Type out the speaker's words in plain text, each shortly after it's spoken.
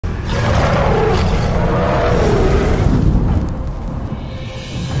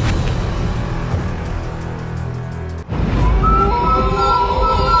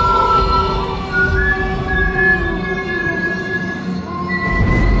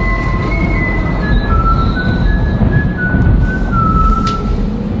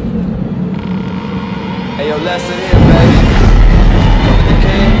That's it here, baby. With the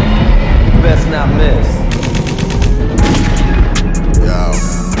king, you best not miss. Yo.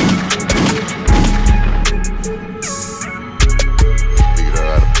 Leader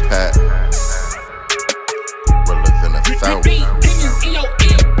out of Pat. Realers in the South.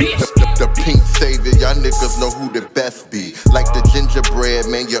 The pink savior, y'all niggas know who the best be. Like the gingerbread,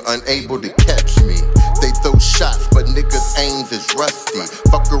 man, you're unable to catch me. They throw shots, but niggas' aims is rusty.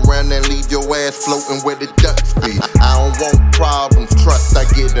 Fuck around and leave your ass floating where the ducks be. I don't want problems, trust I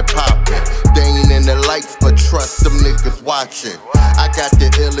get it poppin'. They ain't in the lights, but trust them niggas watching. I got the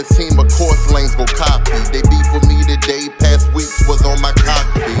illest team, of course lanes go copy. They beef with me today, past weeks was on my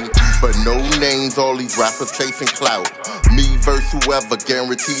copy. But no names, all these rappers chasing clout. Me versus whoever,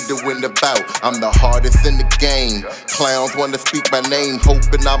 guaranteed to win the bout. I'm the hardest in the game. Clowns wanna speak my name,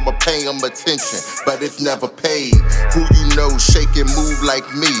 hoping I'ma pay them attention, but it's never paid. Who you know, shake and move like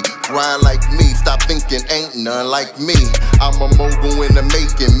me, grind like me, stop thinking ain't none like me. I'm a mogul in the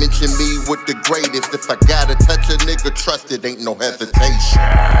making, mention me with the greatest. If I gotta touch a nigga, trust it, ain't no hesitation.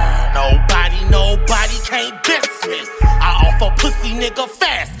 Nobody can't diss me. I offer pussy nigga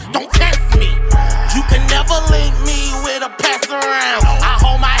fast, don't test me. You can never link me with a pass around. I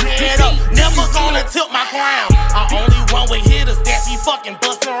hold my head up, never gonna tilt my crown. I only run with hitters that be fucking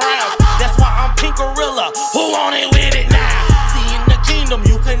bustin' rounds. That's why I'm Pink Gorilla, who on it with it now? See, in the kingdom,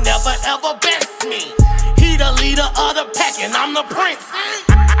 you can never ever best me. He the leader of the pack and I'm the prince.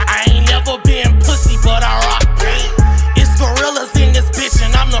 I ain't never been pussy, but I rock pink. It's gorillas in this bitch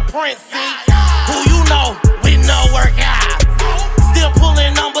and I'm the prince, see? Who you know with no workout? Still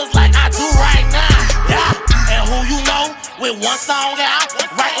pulling numbers like I do right now, yeah. And who you know with one song out,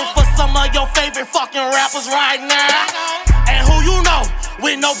 writing for some of your favorite fucking rappers right now. And who you know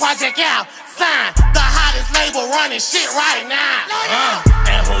with no project out, sign the hottest label running shit right now.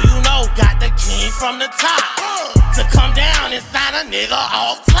 And who you know got the king from the top to come down and sign a nigga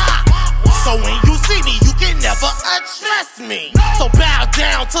off top. So when you see me, you can never address me. So bow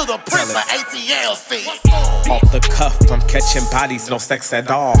down to the prince of ATLC. Off the cuff, I'm catching bodies, no sex at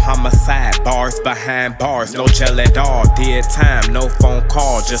all. Homicide, bars behind bars, no gel at all. Dead time, no phone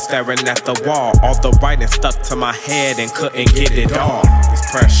call, just staring at the wall. All the writing stuck to my head and couldn't get it all. It's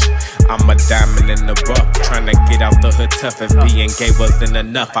pressure, I'm a diamond in the rough, trying to get out the hood tough. If being gay wasn't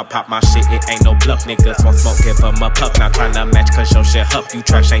enough, I pop my shit, it ain't no bluff. Niggas want smoke, give them a puff. Not trying to match cause your shit huff. You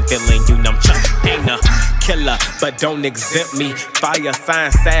trash, ain't feeling you numb chuck. Ain't a killer, but don't exempt me. Fire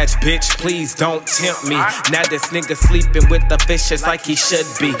sign Sag, bitch, please don't tempt me. Now this nigga sleeping with the fishes like he should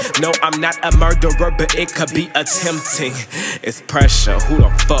be. No, I'm not a murderer, but it could be attempting. It's pressure, who the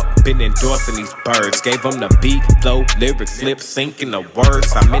fuck been endorsing these birds? Gave them the beat, flow, lyrics, lip syncing the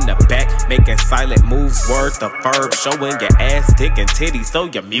words. I'm in the back, making silent moves, word the verb. Showing your ass, dick, and titties so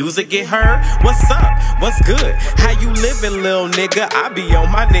your music get heard. What's up? What's good? How you living, lil nigga? I be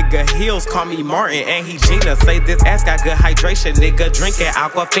on my nigga heels, call me Martin and he Gina. Say this ass got good hydration, nigga, drinking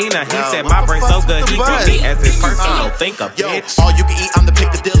Aquafina. He said my brain so good, he put me as his personal thinker, bitch. All you can eat, I'm the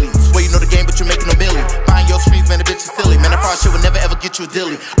Piccadilly. Swear you know the game, but you're making no million. Buying your streams, man, the bitch is silly. Man, the fraud shit will never ever get you a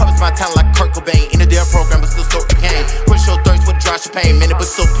dilly. Promise my talent like Kurt Cobain. In the damn program, but still so cocaine. Push your thirst with a dry champagne. Man, it was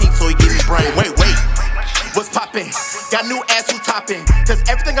so pink, so he gave me brain. Wait, what's poppin'? Got new ass who's toppin'. Cause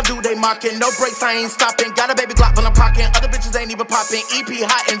everything I do, they mockin'. No breaks, I ain't stoppin'. Got a baby Glock when I'm cockin'. Other bitches ain't even poppin'. EP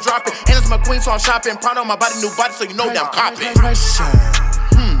hot and droppin'. And it's my queen, so I'm shopping. Proud on my body, new body, so you know that I'm copping.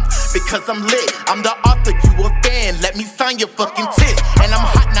 Because I'm lit, I'm the author, you a fan. Let me sign your fucking tits. And I'm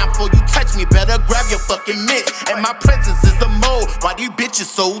hot now before you touch me. Better grab your fucking mitts. And my presence is the mode. Why these bitches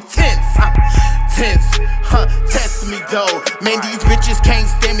so tense? Test me though. Man, these bitches can't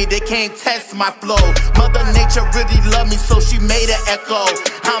stand me, they can't test my flow. Mother Nature really love me, so she made an echo.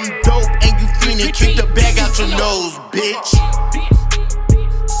 I'm dope and you fiendin', keep the bag out your nose, bitch.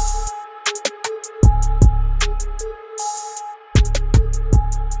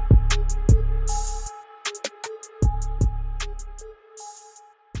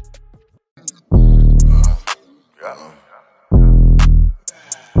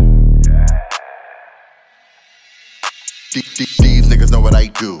 These niggas know what I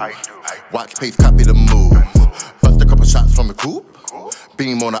do. Watch pace, copy the move. Bust a couple shots from the coupe.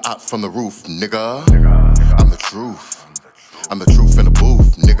 Beam on the ops from the roof, nigga. I'm the truth. I'm the truth in the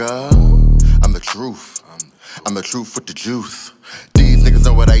booth, nigga. I'm the truth. I'm the truth with the juice. These niggas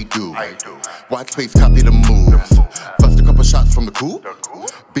know what I do. Watch pace, copy the move. Bust a couple shots from the coupe.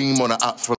 Beam on the ops from